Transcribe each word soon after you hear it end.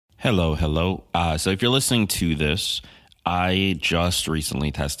Hello, hello. So if you're listening to this, I just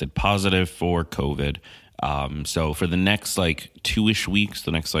recently tested positive for COVID. So for the next two-ish weeks,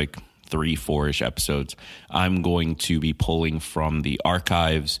 the next 3-4-ish episodes, I'm going to be pulling from the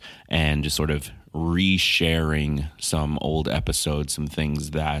archives and just sort of resharing some old episodes, some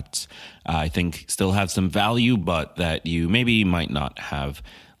things that I think still have some value, but that you maybe might not have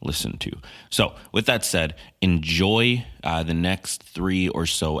listen to. So with that said, enjoy the next 3 or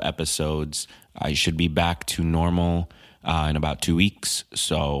so episodes. I should be back to normal in about 2 weeks.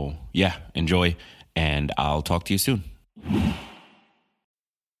 So yeah, enjoy, and I'll talk to you soon.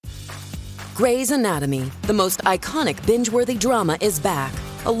 Grey's Anatomy, the most iconic binge-worthy drama, is back,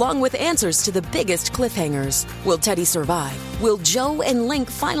 along with answers to the biggest cliffhangers. Will Teddy survive? Will Joe and Link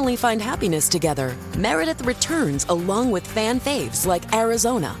finally find happiness together? Meredith returns along with fan faves like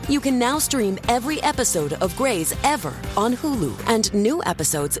Arizona. You can now stream every episode of Grey's ever on Hulu, and new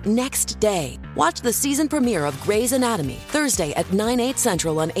episodes next day. Watch the season premiere of Grey's Anatomy Thursday at 9/8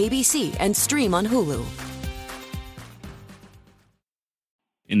 Central on ABC and stream on Hulu.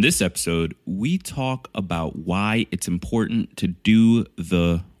 In this episode, we talk about why it's important to do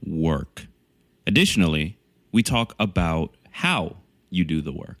the work. Additionally, we talk about how you do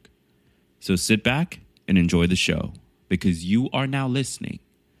the work. So sit back and enjoy the show, because you are now listening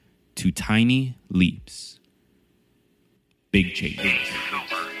to Tiny Leaps, Big Changes.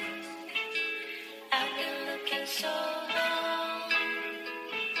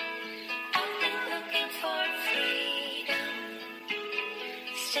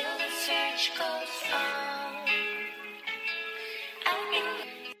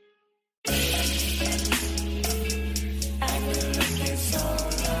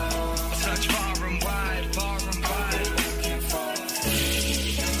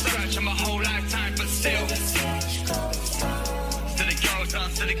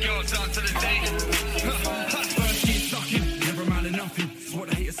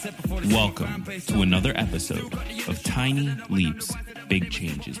 Welcome to another episode of Tiny Leaps, Big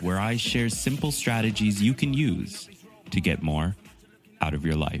Changes, where I share simple strategies you can use to get more out of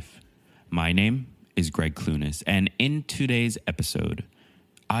your life. My name is Greg Clunis, and in today's episode,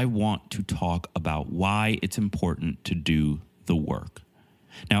 I want to talk about why it's important to do the work.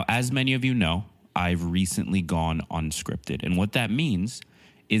 Now, as many of you know, I've recently gone unscripted, and what that means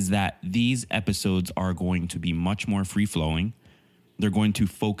is that these episodes are going to be much more free-flowing. They're going to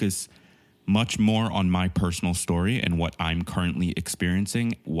focus much more on my personal story and what I'm currently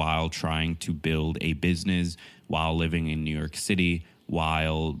experiencing while trying to build a business, while living in New York City,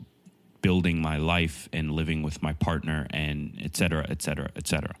 while building my life and living with my partner, and et cetera, et cetera, et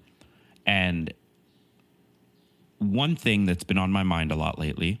cetera. And one thing that's been on my mind a lot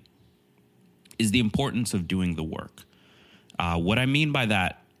lately is the importance of doing the work. What I mean by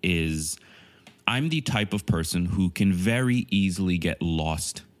that is I'm the type of person who can very easily get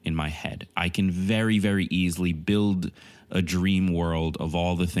lost in my head. I can very, very easily build a dream world of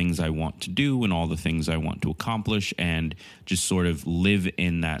all the things I want to do and all the things I want to accomplish, and just sort of live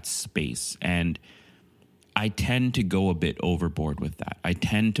in that space. And I tend to go a bit overboard with that. I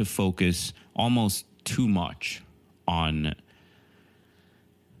tend to focus almost too much on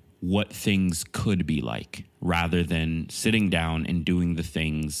what things could be like, rather than sitting down and doing the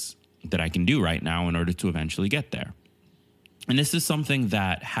things that I can do right now in order to eventually get there. And this is something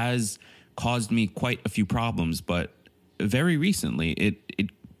that has caused me quite a few problems, but very recently it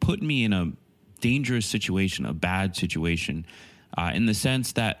put me in a dangerous situation, a bad situation, in the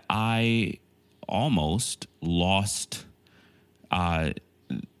sense that I almost lost the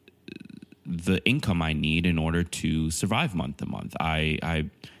income I need in order to survive month to month.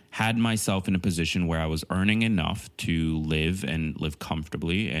 I had myself in a position where I was earning enough to live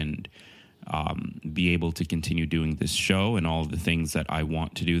comfortably and be able to continue doing this show and all of the things that I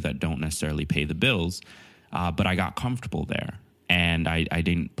want to do that don't necessarily pay the bills. But I got comfortable there, and I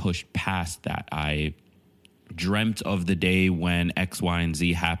didn't push past that. I dreamt of the day when X, Y, and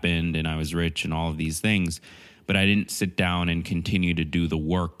Z happened and I was rich and all of these things, but I didn't sit down and continue to do the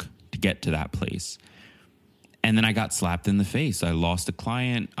work to get to that place. And then I got slapped in the face. I lost a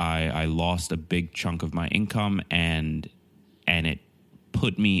client. I lost a big chunk of my income, and it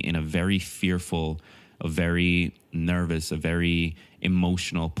put me in a very fearful, a very nervous, a very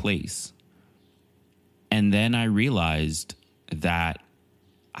emotional place. And then I realized that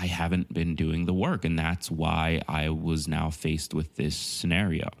I haven't been doing the work, and that's why I was now faced with this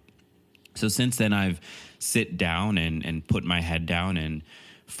scenario. So since then, I've sit down and put my head down and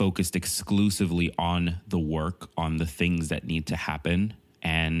focused exclusively on the work, on the things that need to happen.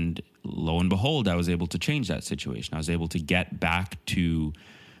 And lo and behold, I was able to change that situation. I was able to get back to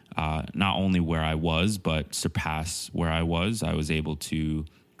not only where I was, but surpass where I was. I was able to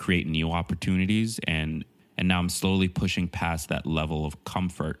create new opportunities, and now I'm slowly pushing past that level of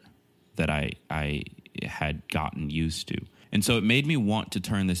comfort that I had gotten used to. And so it made me want to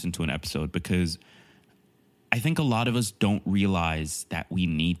turn this into an episode, because I think a lot of us don't realize that we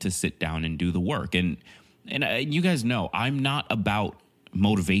need to sit down and do the work. And you guys know, I'm not about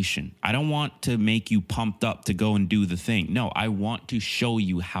motivation. I don't want to make you pumped up to go and do the thing. No, I want to show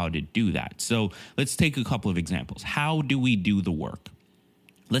you how to do that. So let's take a couple of examples. How do we do the work?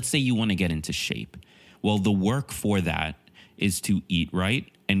 Let's say you want to get into shape. Well, the work for that is to eat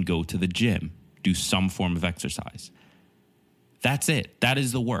right and go to the gym, do some form of exercise. That's it. That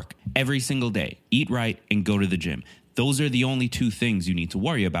is the work. Every single day, eat right and go to the gym. Those are the only two things you need to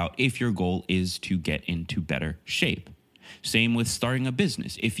worry about if your goal is to get into better shape. Same with starting a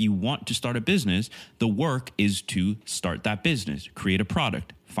business. If you want to start a business, the work is to start that business, create a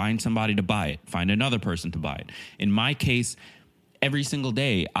product, find somebody to buy it, find another person to buy it. In my case, every single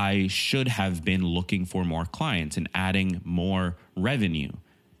day, I should have been looking for more clients and adding more revenue.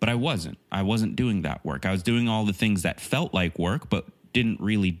 But I wasn't. I wasn't doing that work. I was doing all the things that felt like work, but didn't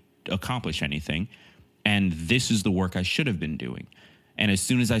really accomplish anything. And this is the work I should have been doing. And as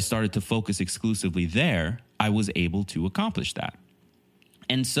soon as I started to focus exclusively there, I was able to accomplish that.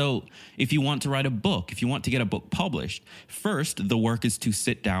 And so if you want to write a book, if you want to get a book published, first, the work is to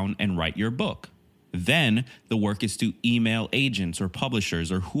sit down and write your book. Then the work is to email agents or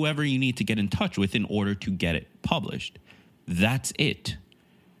publishers or whoever you need to get in touch with in order to get it published. That's it.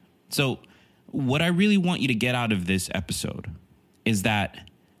 So what I really want you to get out of this episode is that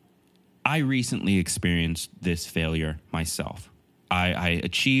I recently experienced this failure myself. I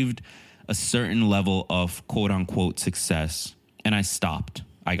achieved a certain level of quote unquote success, and I stopped.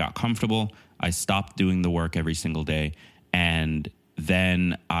 I got comfortable. I stopped doing the work every single day. And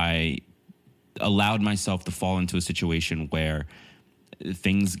then I allowed myself to fall into a situation where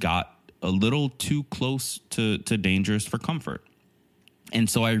things got a little too close to dangerous for comfort. And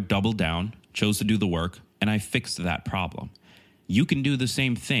so I doubled down, chose to do the work, and I fixed that problem. You can do the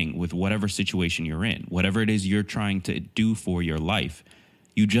same thing with whatever situation you're in, whatever it is you're trying to do for your life.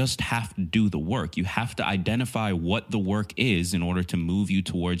 You just have to do the work. You have to identify what the work is in order to move you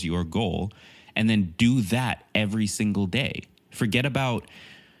towards your goal, and then do that every single day. Forget about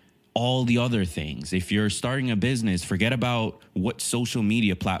all the other things. If you're starting a business, forget about what social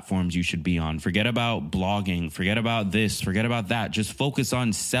media platforms you should be on. Forget about blogging. Forget about this. Forget about that. Just focus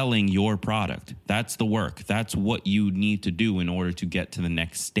on selling your product. That's the work. That's what you need to do in order to get to the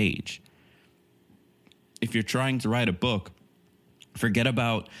next stage. If you're trying to write a book, forget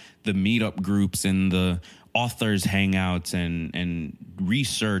about the meetup groups and the authors hangouts and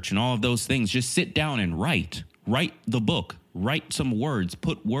research and all of those things. Just sit down and write. Write the book. Write some words,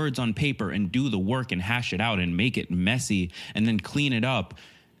 put words on paper and do the work and hash it out and make it messy and then clean it up.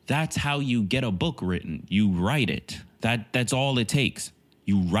 That's how you get a book written. You write it. That's all it takes.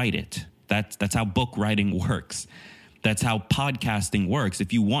 You write it. That's how book writing works. That's how podcasting works.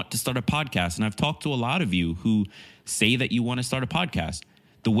 If you want to start a podcast, and I've talked to a lot of you who say that you want to start a podcast,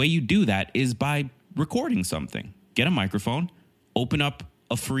 the way you do that is by recording something. Get a microphone, open up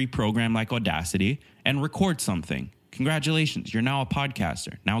a free program like Audacity, and record something. Congratulations, you're now a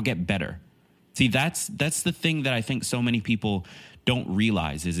podcaster. Now get better. See, that's the thing that I think so many people don't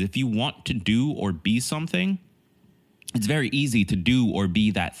realize is if you want to do or be something, it's very easy to do or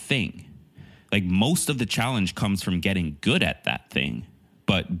be that thing. Like most of the challenge comes from getting good at that thing,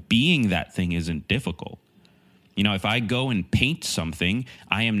 but being that thing isn't difficult. You know, if I go and paint something,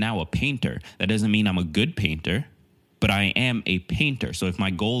 I am now a painter. That doesn't mean I'm a good painter, but I am a painter. So if my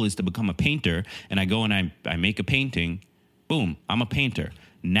goal is to become a painter and I go and I make a painting, boom, I'm a painter.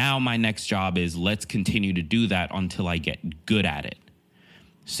 Now my next job is let's continue to do that until I get good at it.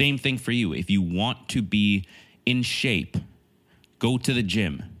 Same thing for you. If you want to be in shape, go to the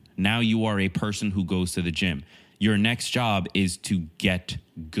gym. Now you are a person who goes to the gym. Your next job is to get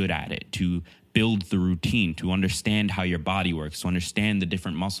good at it, to build the routine, to understand how your body works, to understand the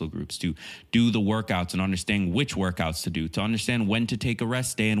different muscle groups, to do the workouts and understand which workouts to do, to understand when to take a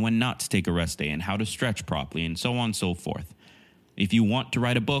rest day and when not to take a rest day, and how to stretch properly, and so on and so forth. If you want to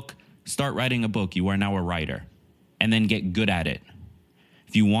write a book, start writing a book. You are now a writer, and then get good at it.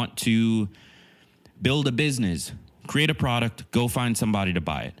 If you want to build a business, create a product, go find somebody to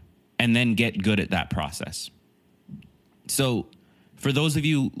buy it, and then get good at that process. So for those of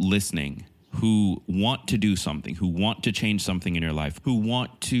you listening who want to do something, who want to change something in your life, who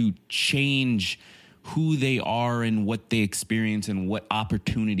want to change who they are and what they experience and what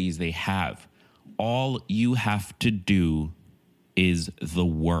opportunities they have, all you have to do is the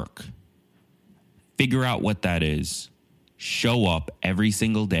work. Figure out what that is. Show up every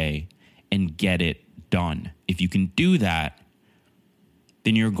single day and get it done. If you can do that,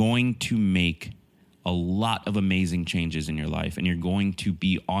 then you're going to make a lot of amazing changes in your life, and you're going to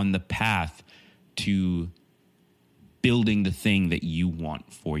be on the path to building the thing that you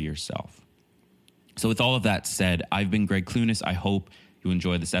want for yourself. So with all of that said, I've been Greg Clunis. I hope you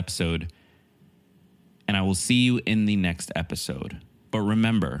enjoy this episode, and I will see you in the next episode. But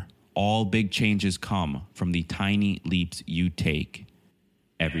remember, all big changes come from the tiny leaps you take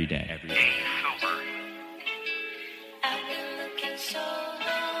every day. I've been looking so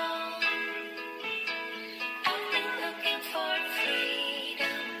long. I've been looking for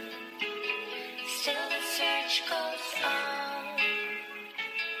freedom. Still the search goes on.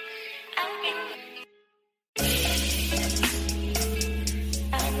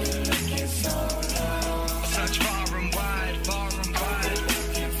 I've been looking so long. Search far and wide,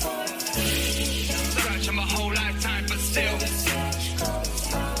 Looking for freedom. searching my whole lifetime, but still, The search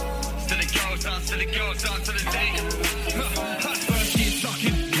goes on. till it goes on, till it goes on, till the day. First year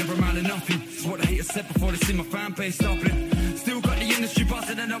sucking, never amounted nothing. It's what the haters said before they see my fan base stopping. Still got the industry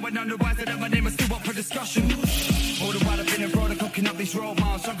buzzing, and I went under wise that my name is still up for discussion. All the while I've been abroad, cooking up these road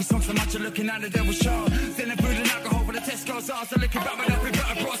miles. Drunk songs so much, I'm looking at the devil's show. Selling food and alcohol for the Tesco's ass. So looking back, but I've been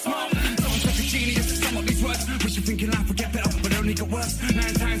better, brought a smile. Someone's like a genie just to sum up these words. Wish you thinking life would get better, but it only got worse.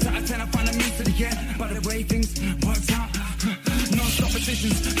 9 times out of 10, I find a means to the end. By the way things works out. Non-stop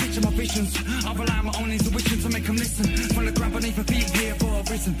positions, picture my visions. I rely on my own intuition to make them listen. From the ground beneath my feet, we're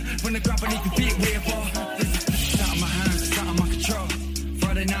for risen. From the ground beneath your feet, we're for it's out of my hands, it's out of my control.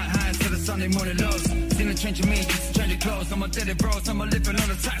 Friday night highs to the Sunday morning lows. Seen a change of me, just change of clothes. I'm a dead bros, I'm a living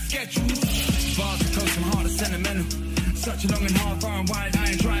on a tight schedule. Bars are close, I'm hard and sentimental. Such a long and hard, far and wide. I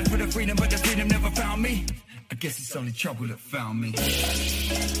ain't trying for the freedom, but the freedom never found me. I guess it's only trouble that found me.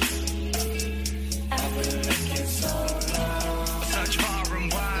 I've been looking so long. Search far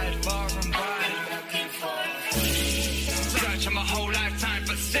and wide, Looking for freedom. searching my whole lifetime,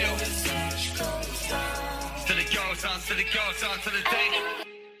 but still, The search goes on. till it goes on, till it goes on, till the day.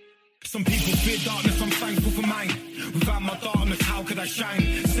 Some people fear darkness, I'm thankful for mine. Without my darkness, how could I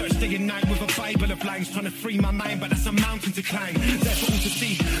shine? Search day and night with a Bible of lines, trying to free my mind, but that's a mountain to climb. There for all to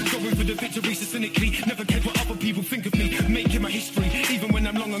see, going for the victory so cynically. Never cared what other people think of me, making my history. Even when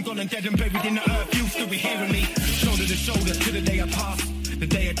I'm long and gone and dead and buried in the earth, you'll still be hearing me. Shoulder to shoulder to the day I pass. The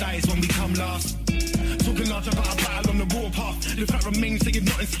day I die is when we come last. Talking large about a battle on the warpath. The fact remains that you're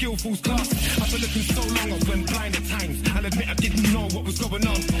not in skillful's class. I've been looking so long, I've went blind at times. I'll admit I didn't know what was going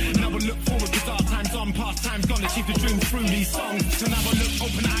on. Now I look forward because our time's on, past time's gone. Achieve the dream through these songs. So now I look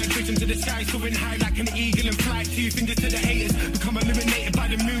open-eyed, vision to the sky, soaring high like an eagle and fly. 2 fingers to the haters, become illuminated by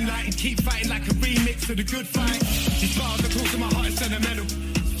the moonlight and keep fighting like a remix of the good fight. These bars are close to my heart, it's sentimental.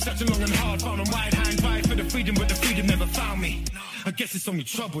 Such a long and hard, far and wide, high and wide for the freedom, but the freedom never found me. I guess it's only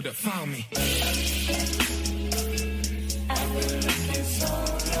trouble that found me. I've been looking so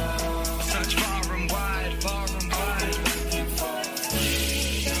long. Search far and wide, Looking for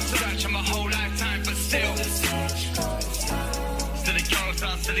freedom. searching my whole lifetime, but still, The search goes on. till it goes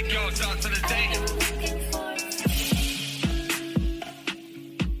on, till it goes on, till the day. Looking for